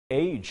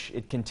Age,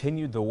 it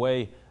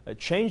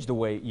changed the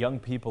way young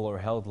people are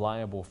held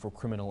liable for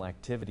criminal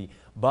activity.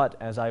 But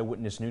as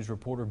Eyewitness News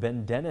reporter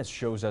Ben Dennis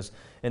shows us,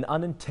 an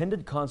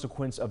unintended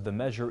consequence of the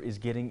measure is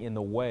getting in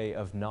the way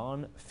of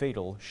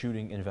non-fatal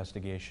shooting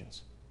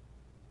investigations.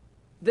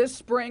 This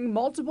spring,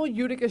 multiple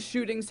Utica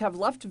shootings have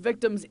left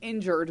victims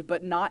injured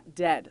but not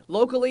dead.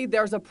 Locally,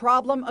 there's a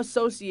problem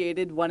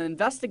associated when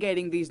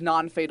investigating these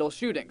non-fatal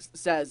shootings,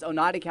 says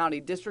Oneida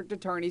County District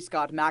Attorney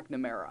Scott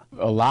McNamara.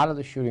 A lot of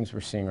the shootings we're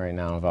seeing right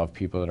now involve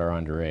people that are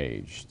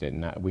underage,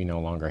 that we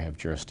no longer have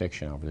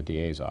jurisdiction over the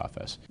DA's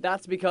office.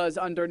 That's because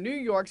under New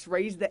York's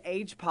Raise the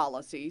Age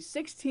policy,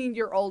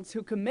 16-year-olds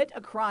who commit a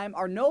crime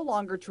are no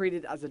longer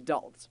treated as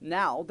adults.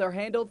 Now, they're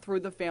handled through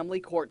the family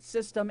court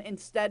system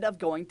instead of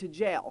going to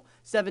jail.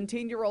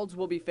 17-year-olds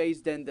will be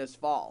phased in this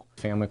fall.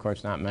 Family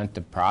court's not meant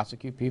to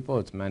prosecute people,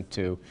 it's meant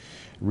to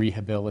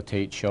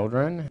rehabilitate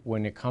children.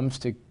 When it comes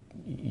to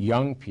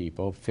young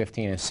people,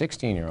 15 and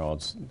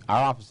 16-year-olds,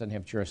 our office doesn't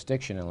have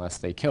jurisdiction unless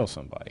they kill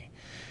somebody.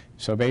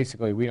 So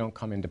basically, we don't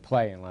come into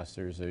play unless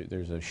there's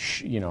a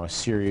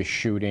serious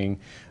shooting.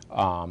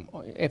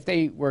 If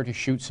they were to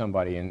shoot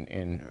somebody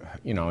and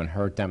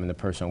hurt them, and the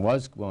person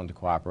was willing to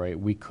cooperate,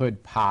 we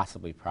could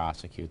possibly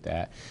prosecute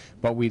that.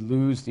 But we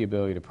lose the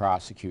ability to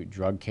prosecute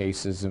drug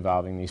cases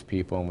involving these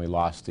people, and we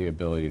lost the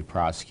ability to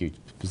prosecute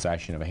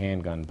possession of a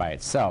handgun by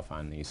itself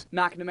on these.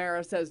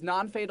 McNamara says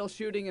non-fatal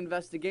shooting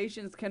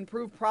investigations can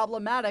prove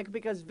problematic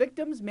because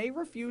victims may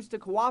refuse to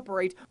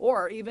cooperate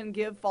or even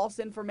give false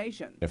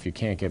information. If you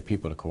can't get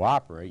people to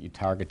cooperate, you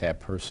target that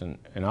person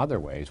in other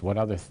ways. What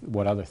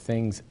other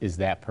things is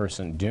that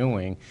person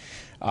doing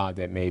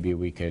that maybe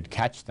we could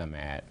catch them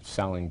at?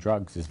 Selling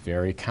drugs is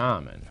very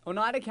common.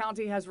 Oneida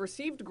County has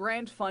received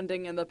grant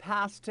funding in the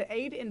past to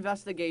aid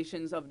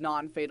investigations of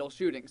non-fatal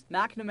shootings.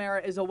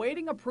 McNamara is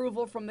awaiting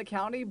approval from the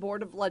County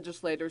Board of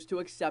Legislators to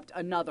accept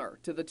another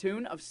to the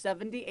tune of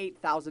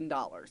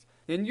 $78,000.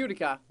 In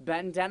Utica,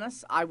 Ben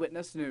Dennis,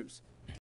 Eyewitness News.